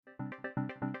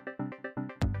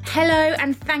Hello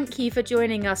and thank you for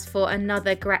joining us for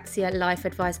another Grazia Life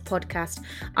Advice podcast.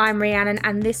 I'm Rhiannon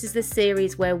and this is the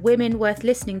series where women worth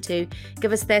listening to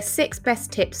give us their 6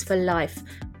 best tips for life.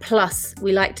 Plus,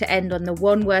 we like to end on the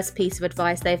one worst piece of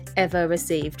advice they've ever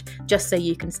received, just so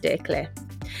you can steer clear.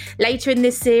 Later in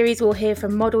this series, we'll hear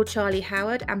from model Charlie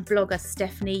Howard and blogger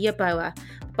Stephanie Yeboah.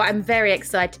 But I'm very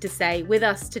excited to say, with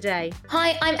us today...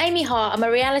 Hi, I'm Amy Hart. I'm a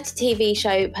reality TV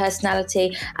show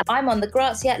personality and I'm on the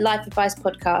Grazia Life Advice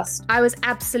podcast. I was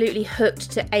absolutely hooked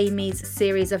to Amy's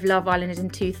series of Love Island in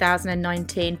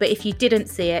 2019, but if you didn't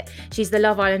see it, she's the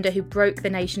Love Islander who broke the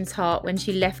nation's heart when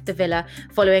she left the villa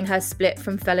following her split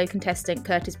from fellow contestant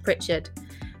Curtis Pritchard.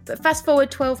 But fast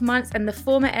forward 12 months and the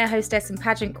former air hostess and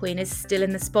pageant queen is still in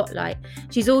the spotlight.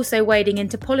 She's also wading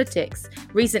into politics.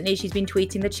 Recently, she's been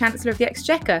tweeting the Chancellor of the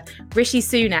Exchequer, Rishi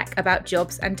Sunak, about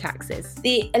jobs and taxes.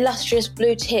 The illustrious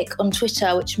blue tick on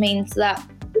Twitter, which means that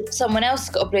if someone else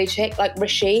got a blue tick, like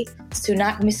Mr.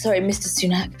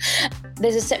 Sunak,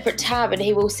 there's a separate tab and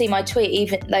he will see my tweet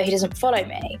even though he doesn't follow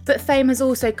me. But fame has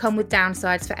also come with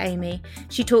downsides for Amy.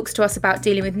 She talks to us about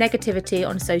dealing with negativity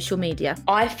on social media.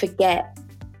 I forget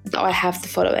that I have the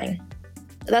following.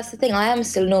 That's the thing, I am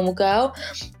still a normal girl,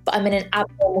 but I'm in an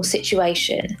abnormal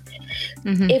situation.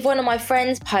 Mm-hmm. If one of my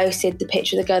friends posted the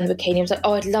picture of the girl in the bikini, I was like,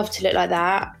 oh, I'd love to look like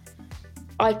that,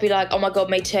 I'd be like, oh my God,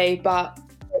 me too. But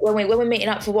when we're meeting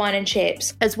up for wine and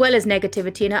chips. As well as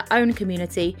negativity in her own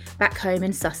community back home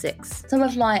in Sussex. Some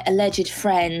of my alleged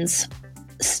friends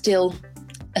still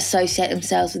associate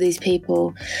themselves with these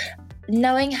people.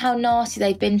 Knowing how nasty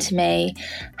they've been to me,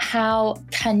 how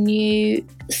can you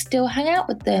still hang out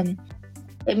with them?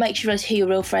 It makes you realise who your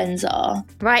real friends are.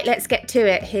 Right, let's get to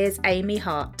it. Here's Amy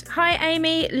Hart. Hi,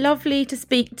 Amy. Lovely to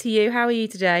speak to you. How are you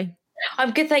today?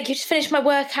 I'm good, thank you. Just finished my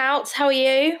workouts. How are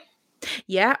you?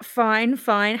 Yeah, fine.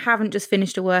 Haven't just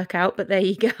finished a workout, but there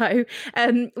you go.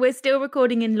 We're still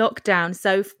recording in lockdown.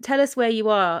 So tell us where you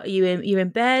are. Are you in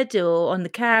bed or on the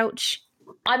couch?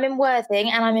 I'm in Worthing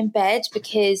and I'm in bed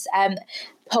because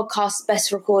podcasts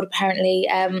best record apparently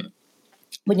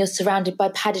when you're surrounded by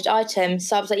padded items.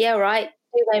 So I was like, yeah, all right,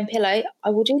 duvet and pillow, I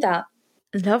will do that.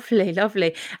 Lovely.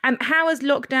 How has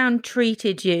lockdown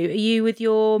treated you? Are you with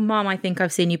your mum? I think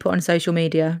I've seen you put on social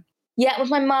media. Yeah,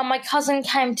 with my mum. My cousin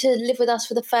came to live with us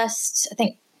for the first, I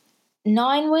think,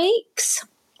 9 weeks.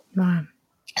 Wow.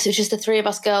 So it was just the 3 of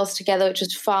us girls together, which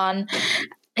was fun.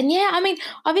 And yeah, I mean,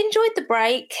 I've enjoyed the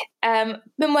break.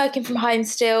 Been working from home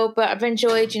still, but I've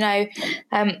enjoyed,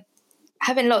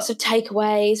 having lots of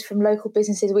takeaways from local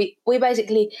businesses. We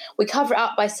cover it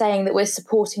up by saying that we're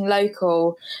supporting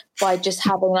local by just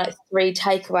having like 3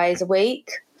 takeaways a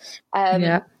week.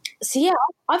 So yeah,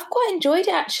 I've quite enjoyed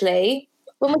it actually.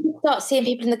 When we start seeing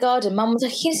people in the garden, Mum was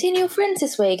like, "You can see any of your friends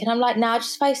this week?" And I'm like, "No, I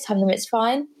just FaceTime them. It's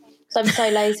fine." So I'm so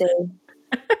lazy.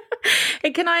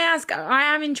 Can I ask, I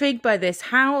am intrigued by this.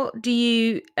 How do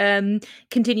you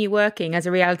continue working as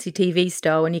a reality TV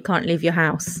star when you can't leave your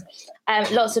house?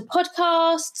 Lots of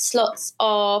podcasts, lots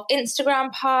of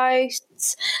Instagram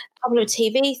posts, a couple of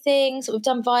TV things that we've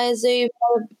done via Zoom,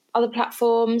 other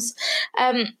platforms.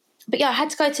 But yeah, I had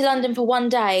to go to London for one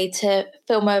day to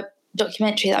film a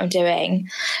documentary that I'm doing.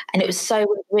 And it was so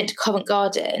weird. We went to Covent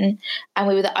Garden and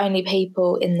we were the only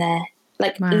people in there.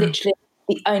 Literally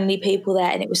the only people there,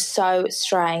 and it was so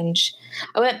strange.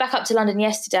 I went back up to London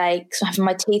yesterday because I'm having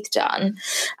my teeth done.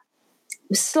 It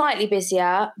was slightly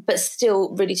busier, but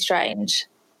still really strange.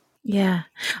 Yeah,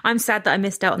 I'm sad that I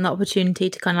missed out on the opportunity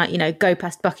to kind of go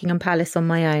past Buckingham Palace on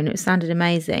my own. It sounded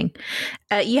amazing.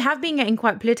 You have been getting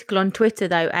quite political on Twitter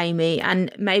though, Amy,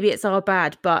 and maybe it's our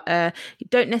bad, but you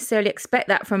don't necessarily expect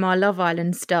that from our Love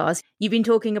Island stars. You've been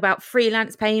talking about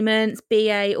freelance payments,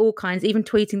 BA, all kinds, even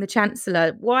tweeting the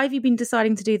Chancellor. Why have you been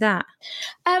deciding to do that?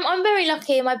 I'm very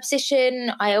lucky in my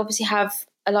position. I obviously have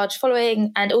a large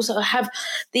following and also I have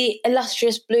the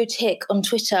illustrious blue tick on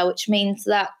Twitter, which means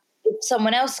that if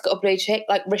someone else got a blue tick,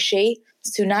 like Rishi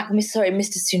Sunak, Mr.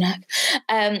 Sunak,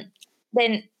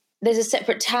 then there's a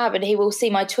separate tab and he will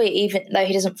see my tweet even though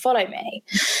he doesn't follow me.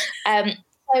 So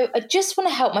I just want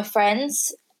to help my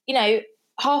friends.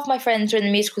 Half my friends are in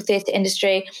the musical theatre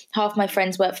industry, half my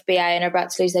friends work for BA and are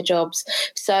about to lose their jobs.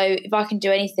 So if I can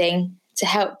do anything to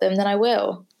help them, then I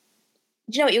will.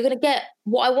 Do you know what? You're going to get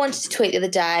what I wanted to tweet the other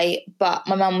day, but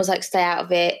my mum was like, stay out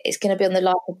of it. It's going to be on the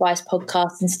Life Advice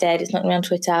podcast instead. It's not going to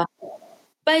be on Twitter.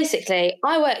 Basically,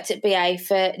 I worked at BA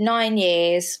for 9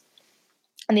 years,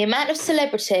 and the amount of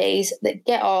celebrities that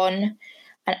get on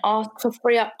and ask for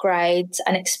free upgrades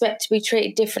and expect to be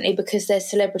treated differently because they're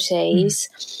celebrities,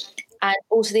 and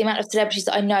also the amount of celebrities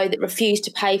that I know that refuse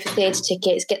to pay for theatre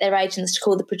tickets, get their agents to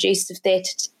call the producers of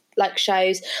theatre like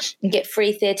shows and get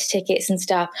free theatre tickets and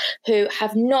stuff, who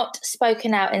have not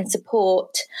spoken out in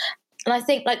support. And I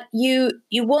think like you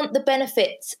want the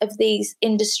benefits of these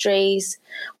industries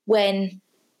when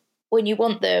you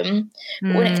want them,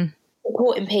 but when it's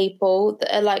supporting people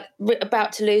that are like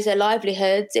about to lose their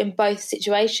livelihoods in both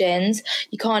situations,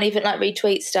 you can't even like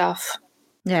retweet stuff.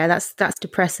 Yeah, that's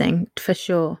depressing for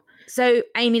sure. So,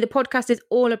 Amy, the podcast is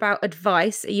all about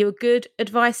advice. Are you a good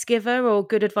advice giver or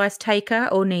good advice taker,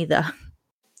 or neither?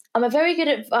 I'm a very good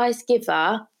advice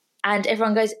giver, and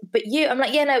everyone goes, but you? I'm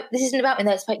like, yeah, no, this isn't about me,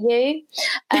 though. It's about you.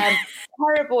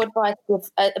 Terrible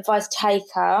advice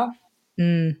taker.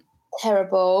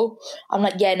 Terrible. I'm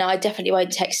like, yeah, no, I definitely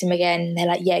won't text him again. And they're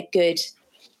like, yeah, good.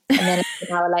 And then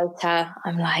an hour later,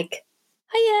 I'm like,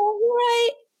 oh, yeah, you're right.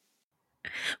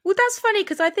 Well, that's funny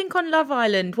because I think on Love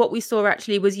Island, what we saw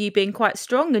actually was you being quite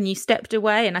strong and you stepped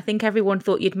away. And I think everyone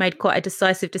thought you'd made quite a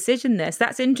decisive decision there. So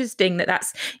that's interesting that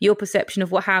that's your perception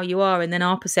of how you are, and then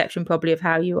our perception probably of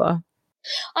how you are.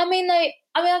 I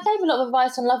gave a lot of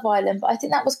advice on Love Island, but I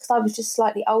think that was because I was just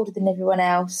slightly older than everyone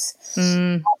else.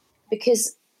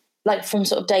 Because, like, from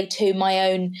sort of day 2,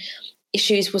 my own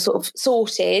issues were sort of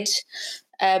sorted,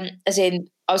 as in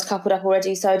I was coupled up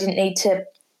already, so I didn't need to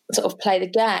sort of play the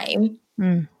game.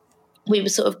 We were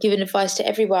sort of giving advice to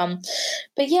everyone.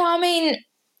 But yeah, I mean,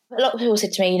 a lot of people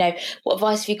said to me, you know, what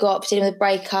advice have you got for dealing with a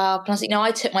breakup? And I was like, no, I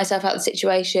took myself out of the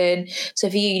situation. So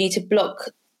for you need to block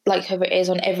like whoever it is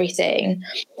on everything.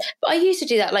 But I used to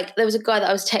do that. Like there was a guy that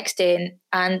I was texting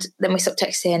and then we stopped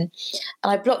texting and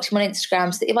I blocked him on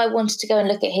Instagram, so that if I wanted to go and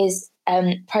look at his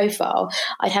profile,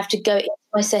 I'd have to go into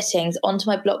my settings, onto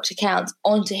my blocked account,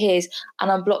 onto his, and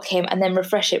unblock him and then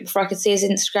refresh it before I could see his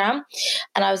Instagram.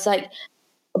 And I was like,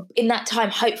 in that time,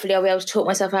 hopefully I'll be able to talk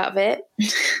myself out of it.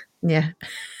 Yeah.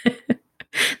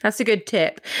 That's a good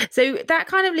tip. So that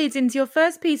kind of leads into your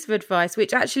first piece of advice,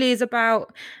 which actually is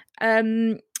about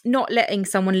not letting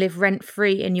someone live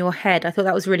rent-free in your head. I thought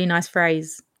that was a really nice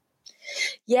phrase.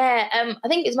 Yeah, I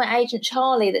think it's my agent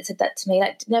Charlie that said that to me,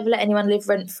 like never let anyone live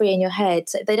rent-free in your head.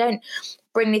 So if they don't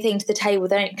bring anything to the table,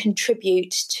 they don't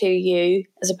contribute to you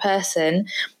as a person,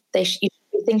 you should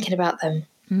be thinking about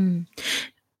them.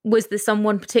 Was there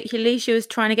someone particularly she was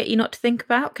trying to get you not to think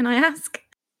about, can I ask?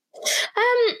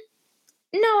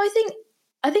 No, I think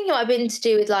it might have been to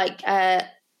do with like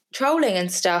trolling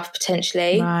and stuff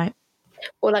potentially. Right.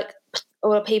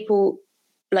 Or people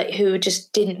like who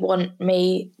just didn't want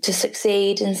me to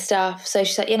succeed and stuff. So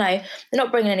she's like, you know, they're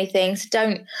not bringing anything, so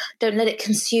don't let it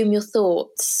consume your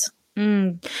thoughts.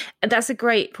 That's a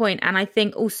great point. And I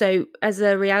think also as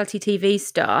a reality TV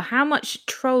star, how much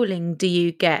trolling do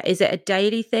you get? Is it a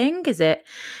daily thing? Is it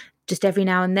just every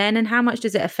now and then? And how much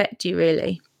does it affect you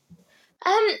really?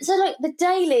 So like the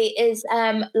daily is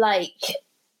like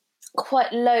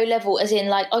quite low level, as in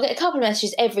like I'll get a couple of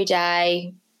messages every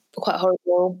day, quite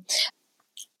horrible.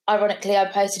 Ironically, I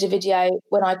posted a video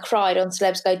when I cried on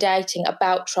Celebs Go Dating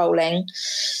about trolling.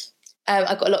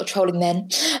 I got a lot of trolling then.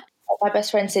 My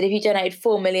best friend said, if you donated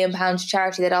 £4 million to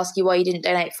charity, they'd ask you why you didn't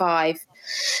donate 5.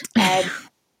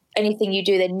 Anything you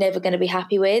do, they're never going to be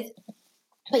happy with.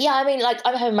 But yeah, I mean, like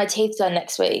I'm having my teeth done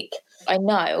next week. I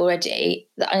know already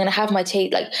that I'm going to have my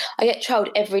teeth, like I get trolled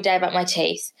every day about my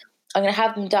teeth. I'm going to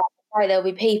have them done. There'll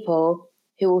be people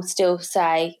who will still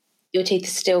say, your teeth are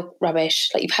still rubbish.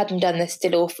 Like you've had them done, they're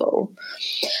still awful.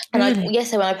 And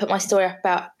yesterday when I put my story up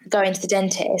about going to the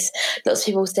dentist, lots of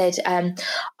people said,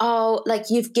 oh, like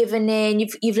you've given in,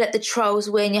 you've let the trolls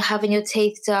win, you're having your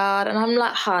teeth done. And I'm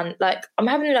like, hun, like I'm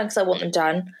having them done because I want them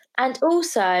done. And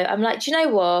also I'm like, do you know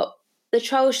what? The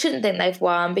trolls shouldn't think they've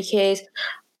won, because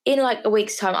in like a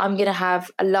week's time, I'm going to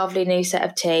have a lovely new set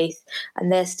of teeth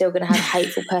and they're still going to have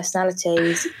hateful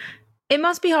personalities. It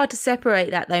must be hard to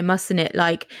separate that though, mustn't it?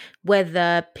 Like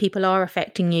whether people are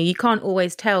affecting you. You can't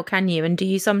always tell, can you? And do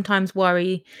you sometimes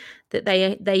worry that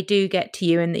they do get to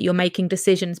you and that you're making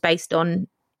decisions based on,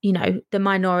 you know, the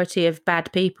minority of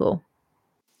bad people?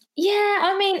 Yeah,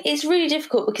 I mean, it's really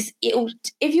difficult because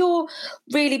if you're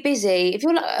really busy, if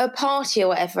you're like at a party or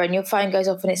whatever and your phone goes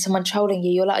off and it's someone trolling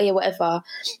you, you're like, yeah, whatever.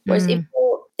 Whereas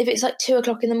if it's like 2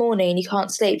 o'clock in the morning and you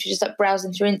can't sleep, you're just like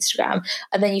browsing through Instagram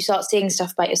and then you start seeing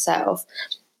stuff about yourself,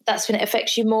 that's when it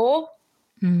affects you more.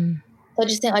 So I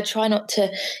just think I try not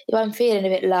to, if I'm feeling a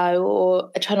bit low,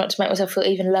 or I try not to make myself feel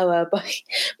even lower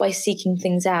by seeking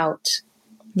things out.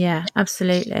 Yeah,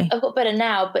 absolutely. I've got better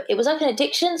now, but it was like an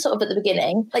addiction sort of at the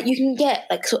beginning. Like you can get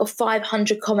like sort of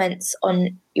 500 comments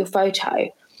on your photo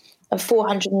and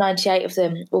 498 of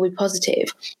them will be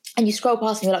positive. And you scroll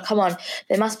past and you're like, come on,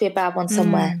 there must be a bad one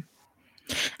somewhere.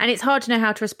 And it's hard to know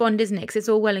how to respond, isn't it? Because it's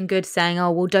all well and good saying,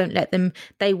 "Oh, well, don't let them.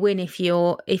 They win if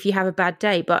you have a bad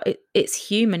day." But it's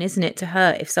human, isn't it, to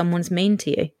hurt if someone's mean to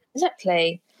you?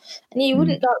 Exactly. And you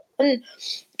wouldn't go. And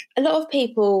a lot of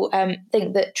people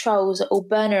think that trolls are all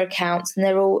burner accounts and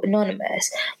they're all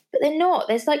anonymous, but they're not.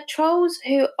 There's like trolls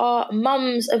who are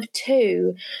mums of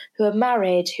two, who are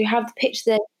married, who have the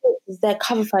picture of their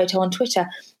cover photo on Twitter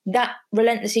that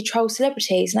relentlessly troll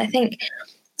celebrities. And I think,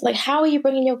 like, how are you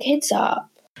bringing your kids up?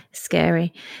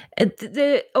 Scary.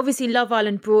 Obviously, Love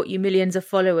Island brought you millions of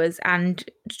followers and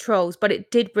trolls, but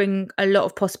it did bring a lot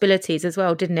of possibilities as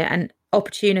well, didn't it? And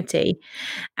opportunity.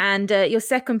 And your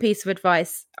second piece of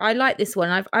advice, I like this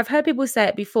one. I've heard people say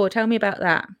it before. Tell me about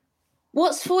that.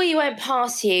 What's for you won't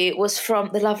pass you was from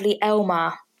the lovely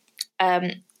Elma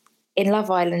in Love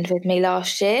Island with me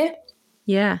last year.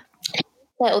 Yeah.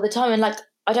 All the time. And like,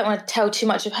 I don't want to tell too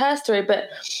much of her story, but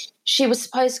she was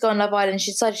supposed to go on Love Island.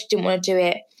 She decided she didn't want to do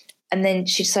it. And then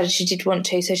she decided she did want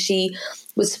to. So she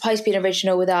was supposed to be an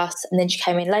original with us. And then she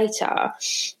came in later.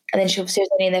 And then she obviously was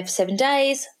only in there for 7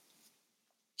 days.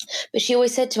 But she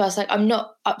always said to us, like, I'm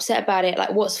not upset about it.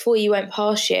 Like, what's for you won't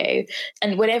pass you.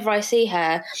 And whenever I see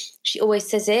her, she always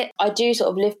says it. I do sort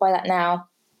of live by that now.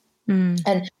 And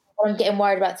when I'm getting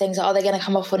worried about things, like, are they going to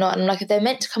come off or not? And I'm like, if they're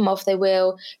meant to come off, they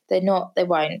will. If they're not, they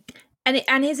won't.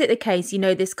 And is it the case,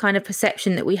 this kind of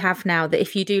perception that we have now that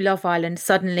if you do Love Island,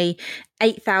 suddenly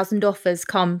 8,000 offers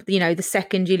come, the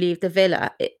second you leave the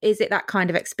villa? Is it that kind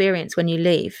of experience when you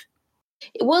leave?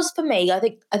 It was for me. I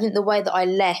think the way that I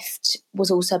left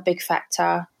was also a big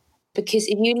factor, because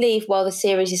if you leave while the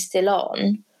series is still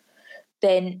on,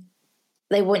 then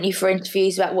they want you for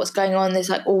interviews about what's going on. There's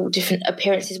like all different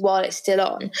appearances while it's still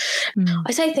on.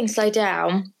 I say things slow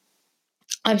down.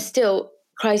 I'm still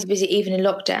crazy busy even in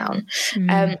lockdown.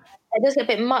 It does get a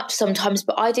bit much sometimes,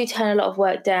 but I do turn a lot of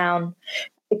work down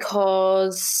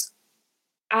because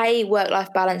work-life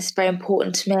balance is very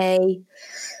important to me.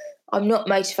 I'm not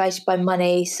motivated by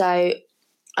money, so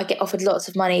I get offered lots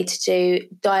of money to do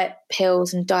diet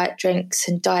pills and diet drinks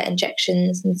and diet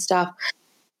injections and stuff,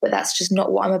 but that's just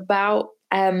not what I'm about.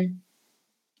 I'm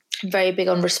very big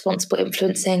on responsible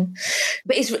influencing,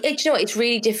 but it's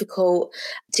really difficult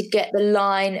to get the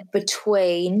line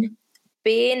between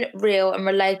being real and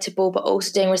relatable but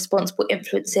also doing responsible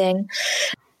influencing.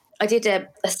 I did a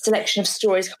selection of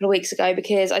stories a couple of weeks ago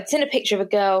because I'd seen a picture of a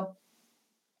girl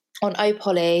on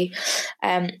Opoly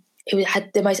who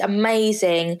had the most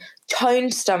amazing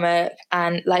toned stomach,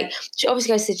 and like she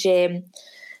obviously goes to the gym,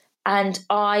 and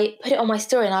I put it on my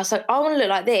story and I was like, I want to look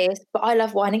like this, but I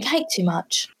love wine and cake too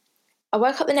much. I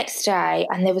woke up the next day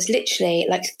and there was literally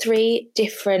like 3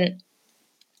 different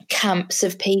camps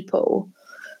of people,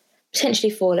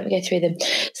 potentially 4. Let me go through them.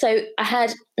 So I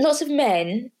had lots of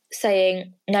men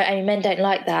saying, no, Amy, men don't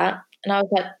like that. And I was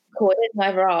like, cool, I didn't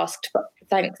ever asked, but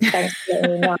thanks for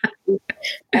letting me know.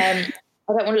 I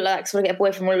don't want to look like that because I want to get a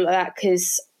boyfriend. I want to look like that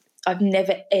because I've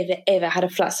never, ever, ever had a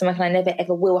flat stomach, and I never,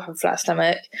 ever will have a flat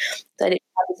stomach. So I didn't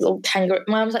have this little kangaroo.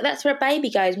 My mum was like, that's where a baby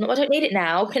goes. I don't need it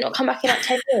now. Can it not come back in like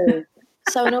 10 years?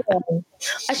 So annoying.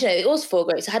 Actually, no, it was 4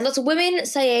 groups. I had lots of women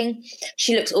saying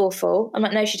she looks awful. I'm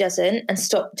like, no, she doesn't. And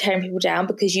stop tearing people down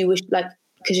because you're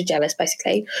jealous,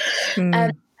 basically.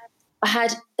 I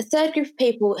had a third group of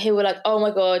people who were like, oh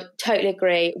my God, totally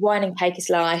agree. Wine and cake is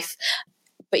life.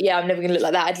 But yeah, I'm never going to look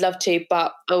like that. I'd love to,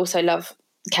 but I also love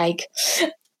cake.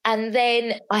 And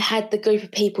then I had the group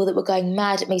of people that were going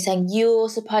mad at me saying, you're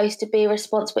supposed to be a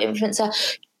responsible influencer.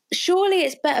 Surely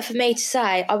it's better for me to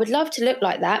say, I would love to look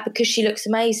like that because she looks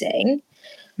amazing,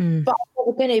 but I'm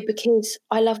never going to because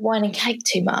I love wine and cake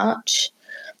too much,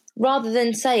 rather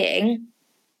than saying,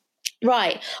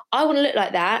 right, I want to look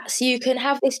like that so you can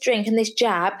have this drink and this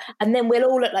jab and then we'll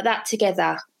all look like that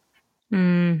together.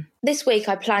 This week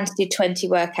I plan to do 20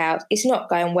 workouts. It's not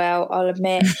going well, I'll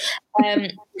admit.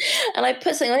 And I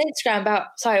put something on Instagram about,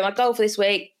 my goal for this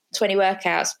week, 20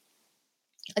 workouts.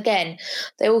 Again,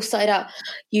 they all started up,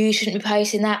 you shouldn't be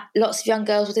posting that. Lots of young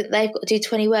girls will think they've got to do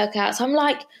 20 workouts. I'm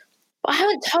like, but I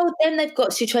haven't told them they've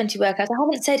got to do 20 workouts. I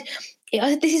haven't said,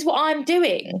 this is what I'm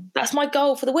doing. That's my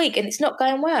goal for the week, and it's not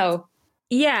going well.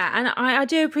 Yeah, and I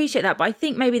do appreciate that, but I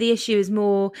think maybe the issue is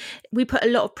more we put a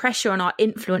lot of pressure on our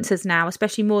influencers now,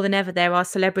 especially more than ever. There are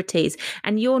celebrities,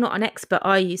 and you're not an expert,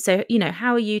 are you? So,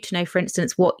 how are you to know, for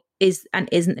instance, what is and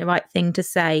isn't the right thing to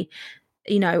say,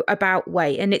 about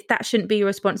weight? And that shouldn't be your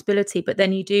responsibility, but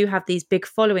then you do have these big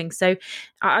followings. So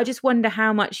I just wonder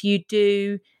how much you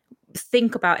do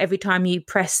think about every time you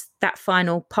press that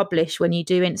final publish when you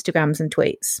do Instagrams and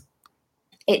tweets.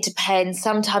 It depends.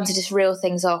 Sometimes I just reel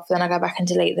things off, then I go back and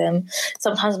delete them.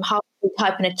 Sometimes I'm half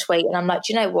type in a tweet and I'm like,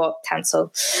 do you know what?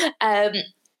 Cancel.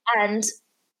 And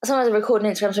sometimes I record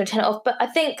on Instagram so I turn it off. But I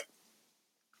think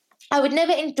I would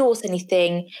never endorse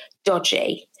anything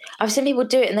dodgy. I've seen people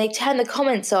do it and they turn the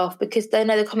comments off because they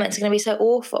know the comments are going to be so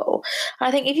awful. And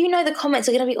I think if you know the comments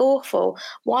are going to be awful,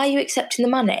 why are you accepting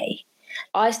the money?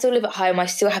 I still live at home. I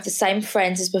still have the same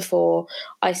friends as before.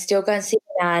 I still go and see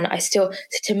Nan.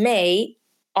 To me,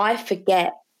 I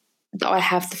forget that I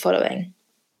have the following.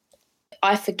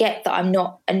 I forget that I'm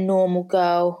not a normal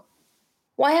girl.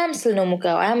 Well, I am still a normal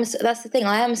girl. That's the thing.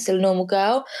 I am still a normal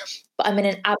girl, but I'm in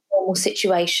an abnormal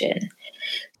situation.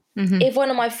 Mm-hmm. If one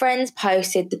of my friends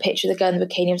posted the picture of the girl in the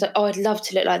bikini and was like, oh, I'd love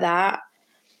to look like that,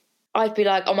 I'd be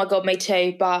like, oh my God, me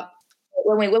too. But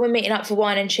when we're meeting up for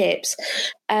wine and chips,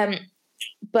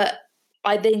 but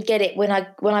I then get it when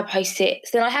I post it.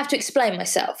 So then I have to explain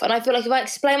myself. And I feel like if I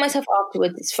explain myself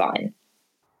afterwards, it's fine.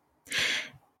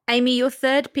 Amy, your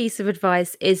third piece of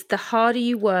advice is the harder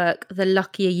you work, the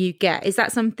luckier you get. Is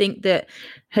that something that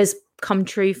has come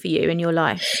true for you in your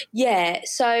life? Yeah.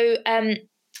 So I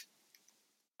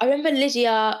remember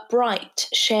Lydia Bright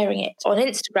sharing it on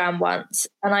Instagram once.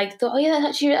 And I thought, oh yeah,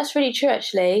 that's really true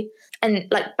actually. And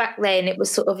like back then it was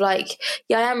sort of like,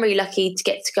 yeah, I am really lucky to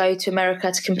get to go to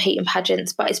America to compete in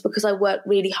pageants, but it's because I worked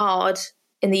really hard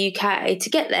in the UK to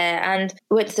get there. And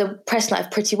I went to the press night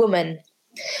of Pretty Woman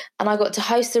and I got to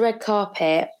host the red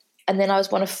carpet. And then I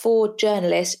was one of 4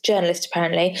 journalists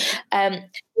apparently, who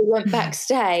went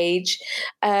backstage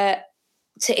to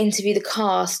interview the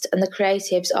cast and the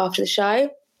creatives after the show.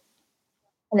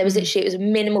 And there was literally, it was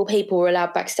minimal people were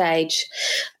allowed backstage.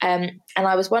 And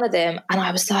I was one of them. And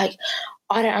I was like,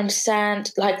 I don't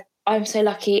understand. Like, I'm so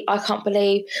lucky. I can't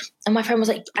believe. And my friend was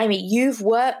like, Amy, you've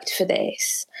worked for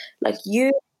this. Like,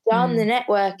 you've done the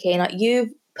networking. Like, you've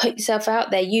put yourself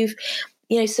out there. You've,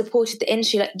 supported the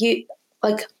industry.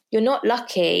 Like, you're not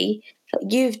lucky.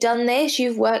 Like, you've done this.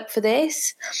 You've worked for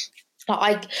this.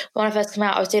 Like, when I first came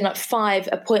out, I was doing like 5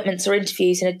 appointments or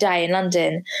interviews in a day in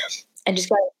London and just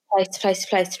going place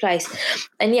to place.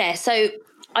 And yeah, so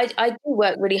I do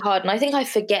work really hard, and I think I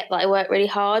forget that I work really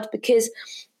hard because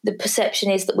the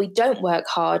perception is that we don't work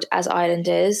hard as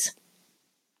islanders.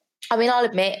 I mean, I'll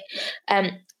admit,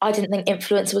 I didn't think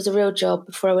influencer was a real job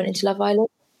before I went into Love Island.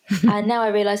 And now I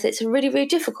realise it's a really, really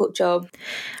difficult job.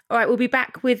 All right, we'll be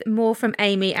back with more from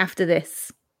Amy after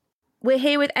this. We're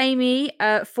here with Amy,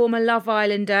 former Love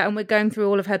Islander, and we're going through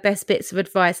all of her best bits of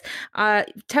advice.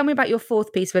 Tell me about your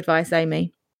 4th piece of advice,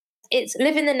 Amy. It's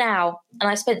live in the now. And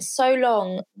I spent so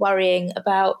long worrying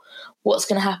about what's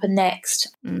going to happen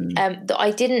next that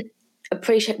I didn't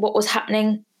appreciate what was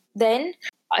happening then.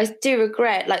 I do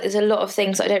regret, like, there's a lot of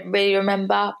things I don't really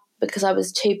remember because I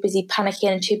was too busy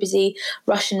panicking and too busy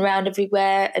rushing around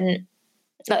everywhere. And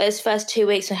like those first 2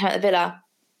 weeks when I came out of the villa,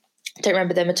 I don't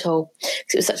remember them at all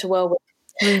because it was such a whirlwind.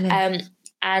 Really?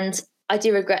 And I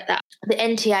do regret that. The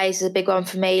NTAs is a big one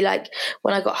for me. Like,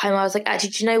 when I got home, I was like, actually,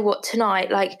 do you know what?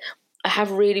 Tonight, like, I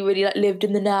have really, really like lived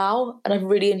in the now, and I've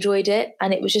really enjoyed it,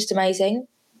 and it was just amazing.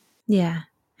 Yeah.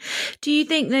 Do you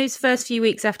think those first few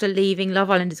weeks after leaving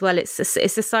Love Island as well, it's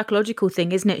a psychological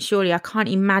thing, isn't it? Surely I can't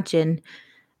imagine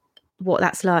what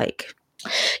that's like.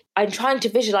 I'm trying to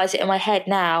visualize it in my head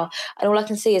now, and all I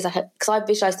can see is like, because I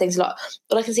visualize things a lot,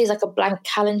 all I can see is like a blank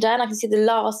calendar, and I can see the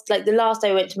last day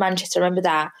I went to Manchester, I remember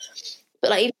that. But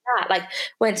like even that, like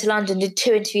went to London, did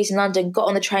 2 interviews in London, got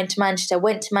on the train to Manchester,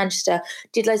 went to Manchester,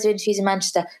 did loads of interviews in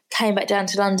Manchester, came back down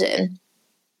to London.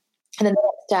 And then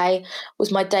the next day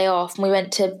was my day off, and we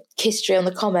went to History on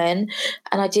the Common,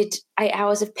 and I did 8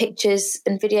 hours of pictures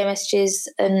and video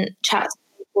messages and chats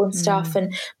and stuff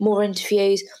and more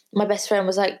interviews. My best friend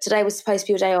was like, today was supposed to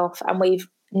be your day off, and we've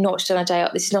not done a day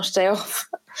off. This is not a day off.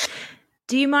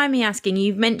 Do you mind me asking,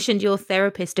 you've mentioned your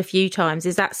therapist a few times.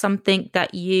 Is that something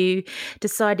that you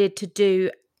decided to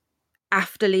do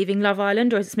after leaving Love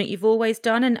Island, or is it something you've always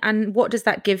done? And what does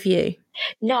that give you?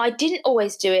 No, I didn't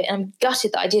always do it. And I'm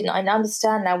gutted that I didn't. I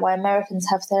understand now why Americans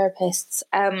have therapists.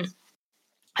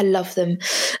 I love them.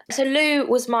 So Lou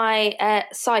was my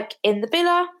psychologist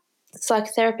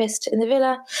in the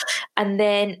villa. And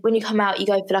then when you come out, you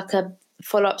go for like a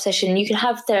follow-up session. You can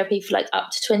have therapy for like up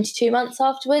to 22 months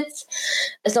afterwards,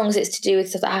 as long as it's to do with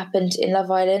stuff that happened in Love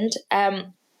Island.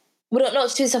 Well, not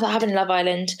to do with stuff that happened in Love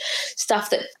Island, stuff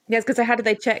that... Yes, because how do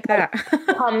they check that?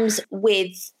 comes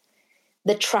with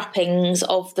the trappings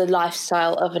of the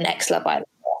lifestyle of an ex-Love Island.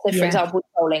 So, for example,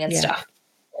 trolling and stuff.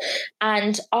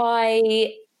 And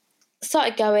I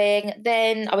started going.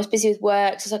 Then I was busy with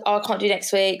work, so I was like, oh, I can't do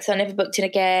next week, so I never booked in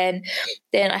again.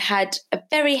 Then I had a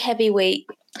very heavy week,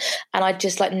 and I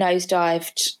just like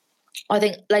nosedived I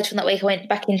think later on that week I went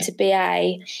back into BA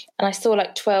and I saw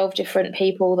like 12 different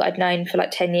people that I'd known for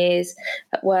like 10 years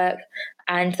at work,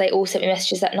 and they all sent me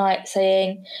messages that night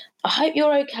saying, I hope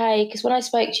you're okay, because when I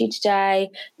spoke to you today,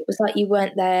 it was like you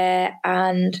weren't there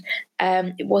and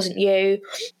it wasn't you.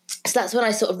 So that's when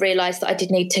I sort of realised that I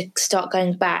did need to start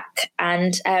going back,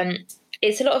 and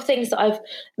it's a lot of things that I've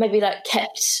maybe like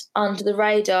kept under the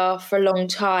radar for a long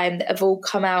time that have all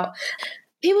come out.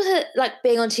 People say like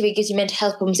being on TV gives you mental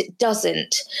health problems. It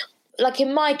doesn't. Like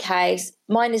in my case,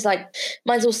 mine's all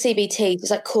CBT. It's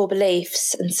like core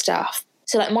beliefs and stuff.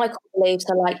 So like my core beliefs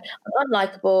are like, I'm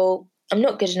unlikable, I'm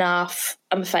not good enough,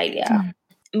 I'm a failure. Mm.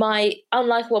 My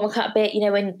unlikable, I'm kind of bit,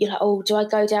 when you're like, oh, do I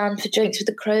go down for drinks with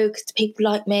the crew because people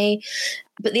like me?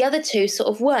 But the other two sort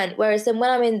of weren't. Whereas then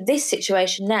when I'm in this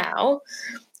situation now,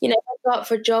 if I go out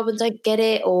for a job and don't get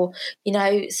it, or,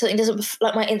 something doesn't,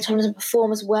 like my Instagram doesn't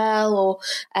perform as well, or,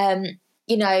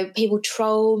 people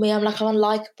troll me, I'm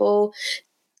unlikable,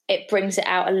 it brings it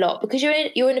out a lot because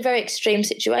you're in a very extreme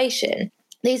situation.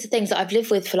 These are things that I've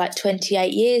lived with for like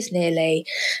 28 years nearly,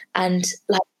 and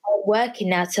like I'm working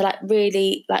now to like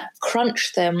really like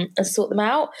crunch them and sort them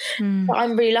out. But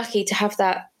I'm really lucky to have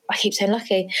that. I keep saying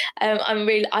lucky.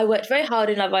 I worked very hard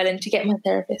in Love Island to get my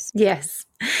therapist. Yes.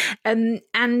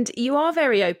 And you are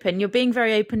very open. You're being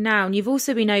very open now. And you've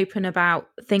also been open about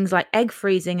things like egg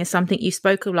freezing is something you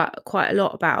spoke quite a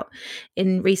lot about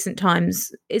in recent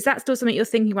times. Is that still something you're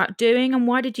thinking about doing? And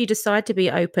why did you decide to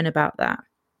be open about that?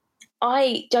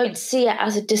 I don't see it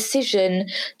as a decision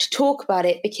to talk about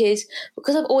it because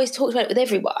I've always talked about it with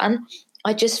everyone.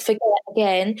 I just forget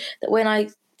again that when I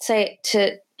say it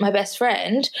to my best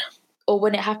friend, or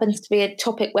when it happens to be a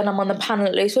topic when I'm on the panel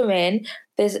at Loose Women,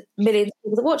 there's millions of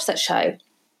people that watch that show.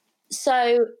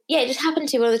 So yeah, it just happened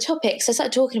to be one of the topics. So I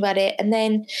started talking about it, and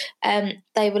then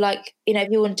they were like,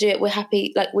 if you want to do it, we're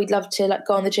happy. Like, we'd love to like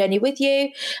go on the journey with you.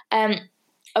 I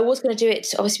was going to do it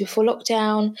obviously before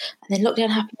lockdown, and then lockdown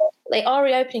happened. They are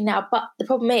reopening now, but the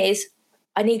problem is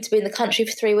I need to be in the country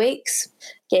for 3 weeks.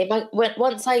 Yeah,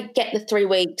 once I get the 3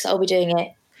 weeks, I'll be doing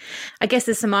it. I guess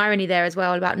there's some irony there as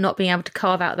well about not being able to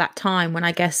carve out that time when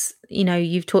I guess,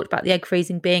 you've talked about the egg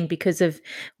freezing being because of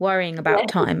worrying about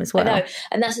time as well. I know.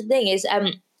 And that's the thing is,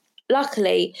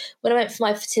 luckily, when I went for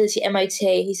my fertility MOT,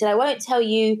 he said, I won't tell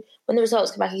you when the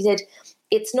results come back. He said,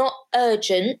 it's not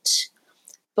urgent,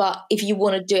 but if you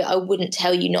want to do it, I wouldn't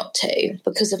tell you not to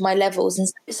because of my levels.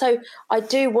 And so I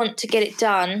do want to get it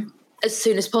done as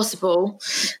soon as possible,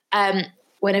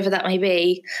 whenever that may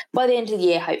be, by the end of the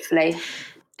year, hopefully.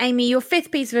 Amy, your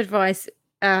fifth piece of advice,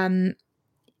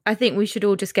 I think we should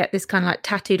all just get this kind of like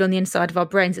tattooed on the inside of our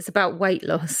brains. It's about weight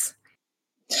loss.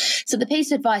 So the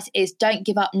piece of advice is don't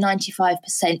give up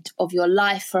 95% of your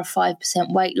life for a 5%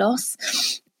 weight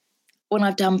loss. When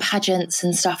I've done pageants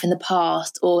and stuff in the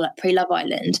past, or like pre-Love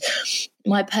Island,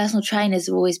 my personal trainers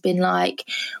have always been like,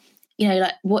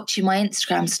 like watching my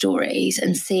Instagram stories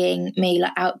and seeing me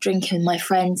like out drinking with my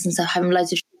friends and stuff, having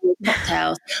loads of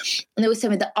cocktails. And they always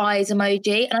send me the eyes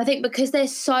emoji. And I think because they're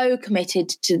so committed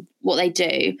to what they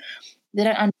do, they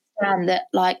don't understand that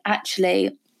like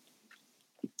actually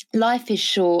life is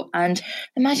short. And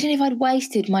imagine if I'd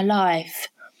wasted my life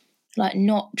like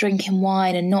not drinking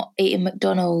wine and not eating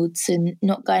McDonald's and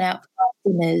not going out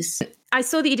for dinners. I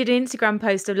saw that you did an Instagram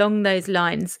post along those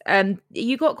lines.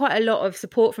 You got quite a lot of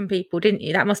support from people, didn't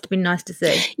you? That must have been nice to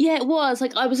see. Yeah, it was.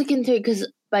 Like I was looking through because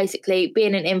basically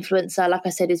being an influencer, like I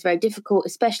said, is very difficult,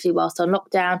 especially whilst on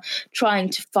lockdown, trying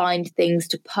to find things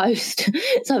to post.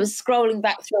 So I was scrolling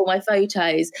back through all my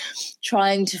photos,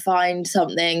 trying to find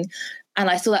something. And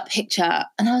I saw that picture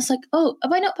and I was like, oh,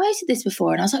 have I not posted this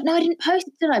before? And I was like, no, I didn't post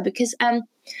it, did I? Because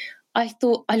I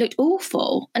thought I looked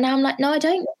awful. And now I'm like, no, I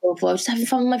don't look awful. I was just having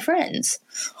fun with my friends.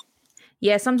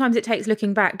 Yeah, sometimes it takes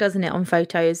looking back, doesn't it, on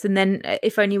photos? And then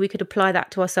if only we could apply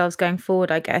that to ourselves going forward,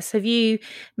 I guess. Have you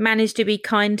managed to be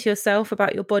kind to yourself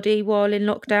about your body while in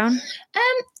lockdown?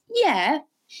 Yeah.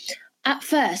 At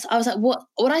first, I was like, what?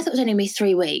 When I thought it was only me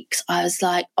 3 weeks, I was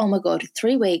like, oh my God,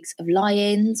 3 weeks of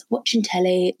lie-ins, watching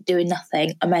telly, doing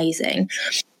nothing, amazing.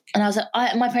 And I was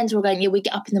like, my friends were all going, yeah, we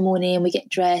get up in the morning and we get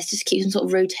dressed, just keep some sort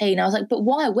of routine. I was like, but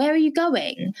why? Where are you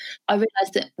going? I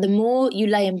realised that the more you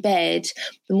lay in bed,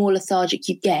 the more lethargic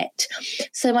you get.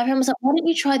 So my friend was like, why don't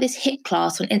you try this HIIT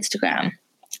class on Instagram?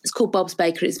 It's called Bob's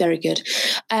Bakery. It's very good.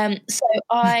 So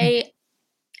I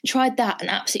tried that and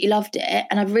absolutely loved it.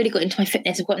 And I've really got into my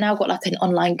fitness. I've now got like an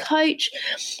online coach.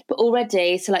 But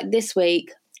already, so like this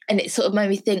week, and it sort of made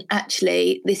me think,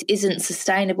 actually, this isn't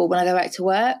sustainable when I go back to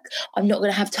work. I'm not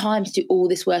going to have time to do all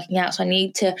this working out. So I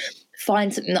need to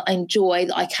find something that I enjoy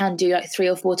that I can do like 3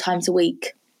 or 4 times a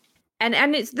week.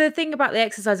 And it's the thing about the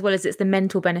exercise as well as it's the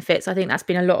mental benefits. I think that's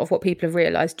been a lot of what people have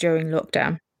realised during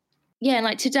lockdown. Yeah, and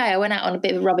like today I went out on a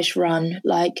bit of a rubbish run.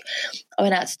 Like I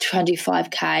went out to try and do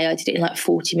 5K. I did it in like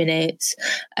 40 minutes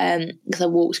because I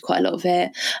walked quite a lot of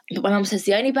it. But my mum says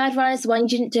the only bad run is the one you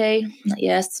didn't do. I'm like,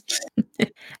 yes.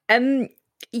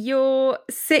 Your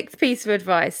sixth piece of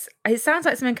advice, it sounds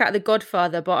like something out of The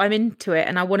Godfather, but I'm into it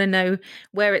and I want to know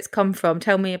where it's come from.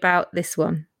 Tell me about this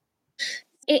one.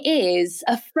 It is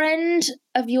a friend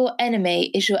of your enemy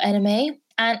is your enemy.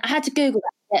 And I had to Google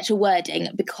that, the actual wording,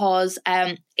 because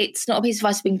it's not a piece of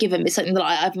advice I've been given. It's something that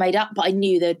I've made up, but I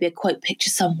knew there would be a quote picture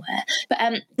somewhere.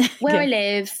 But where I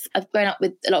live, I've grown up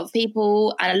with a lot of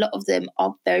people, and a lot of them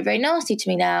are very, very nasty to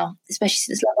me now, especially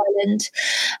since Love Island.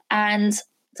 And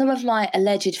some of my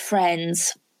alleged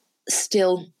friends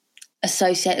still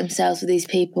associate themselves with these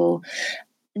people.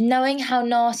 Knowing how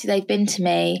nasty they've been to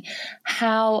me,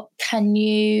 how can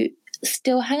you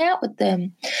still hang out with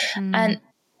them? And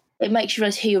it makes you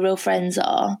realise who your real friends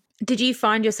are. Did you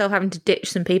find yourself having to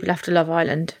ditch some people after Love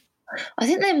Island? I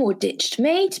think they more ditched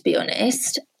me, to be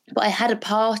honest. But I had a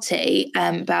party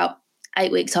about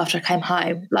 8 weeks after I came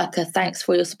home, like a thanks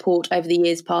for your support over the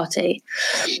years party.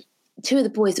 Two of the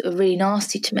boys that were really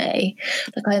nasty to me,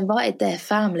 like I invited their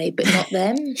family, but not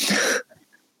them.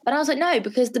 And I was like, no,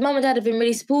 because the mum and dad have been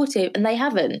really supportive and they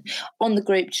haven't. On the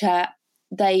group chat,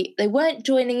 they weren't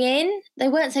joining in. They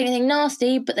weren't saying anything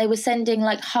nasty, but they were sending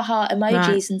like haha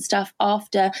emojis and stuff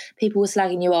after people were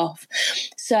slagging you off.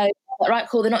 So, right,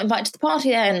 cool, they're not invited to the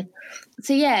party then.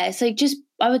 So, yeah,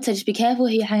 I would say just be careful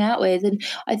who you hang out with. And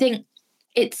I think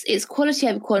it's quality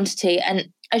over quantity.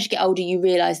 And as you get older, you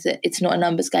realise that it's not a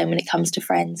numbers game when it comes to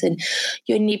friends, and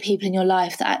you need people in your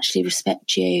life that actually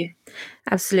respect you.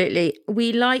 Absolutely.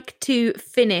 We like to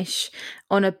finish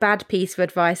on a bad piece of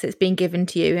advice that's been given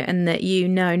to you and that you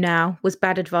know now was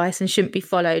bad advice and shouldn't be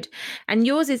followed. And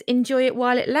yours is enjoy it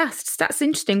while it lasts. That's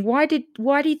interesting. Why do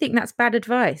you think that's bad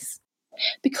advice?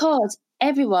 Because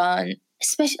everyone,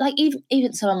 especially like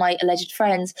even some of my alleged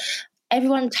friends,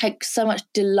 everyone takes so much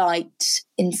delight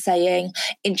in saying,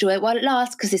 enjoy it while it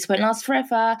lasts, because this won't last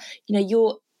forever. You know,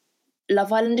 your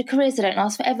Love Islander careers, they don't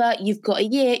last forever. You've got a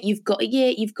year, you've got a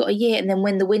year, you've got a year. And then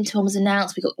when the winter one was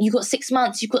announced, you've got 6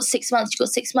 months, you've got 6 months, you've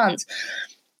got 6 months.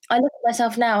 I look at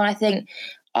myself now and I think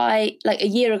like a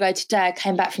year ago today, I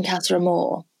came back from Casa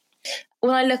Amor.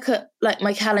 When I look at like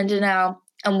my calendar now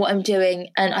and what I'm doing,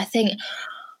 and I think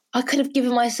I could have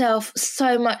given myself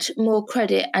so much more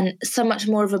credit and so much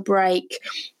more of a break.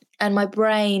 And my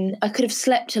brain, I could have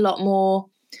slept a lot more,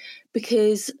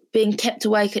 because being kept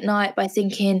awake at night by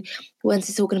thinking, when's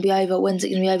this all going to be over? When's it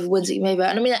going to be over? When's it going to be over?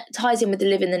 And I mean, that ties in with the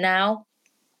live in the now,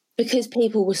 because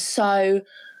people were so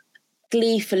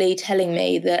gleefully telling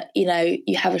me that, you know,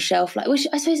 you have a shelf life, which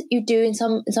I suppose you do in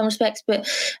some respects, but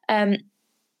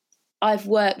I've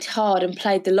worked hard and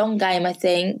played the long game, I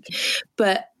think.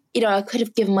 But, you know, I could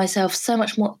have given myself so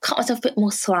much more, cut myself a bit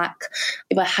more slack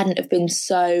if I hadn't have been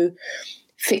so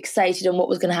fixated on what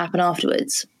was going to happen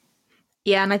afterwards.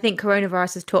 Yeah, and I think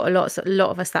coronavirus has taught a lot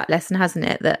of us that lesson, hasn't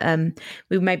it? That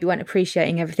we maybe weren't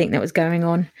appreciating everything that was going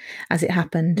on as it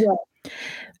happened. Yeah.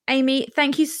 Amy,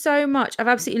 thank you so much. I've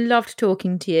absolutely loved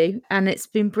talking to you, and it's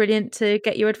been brilliant to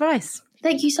get your advice.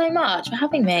 Thank you so much for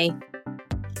having me.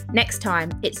 Next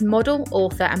time, it's model,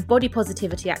 author and body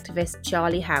positivity activist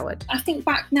Charlie Howard. I think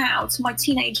back now to my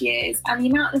teenage years and the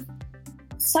amount of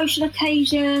social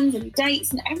occasions and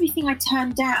dates and everything I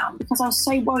turned down because I was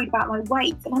so worried about my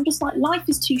weight. And I'm just like, life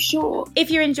is too short. If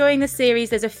you're enjoying the series,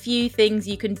 there's a few things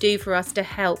you can do for us to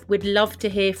help. We'd love to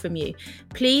hear from you.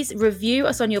 Please review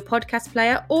us on your podcast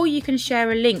player, or you can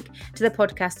share a link to the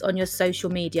podcast on your social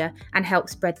media and help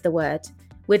spread the word.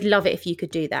 We'd love it if you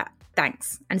could do that.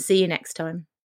 Thanks, and see you next time.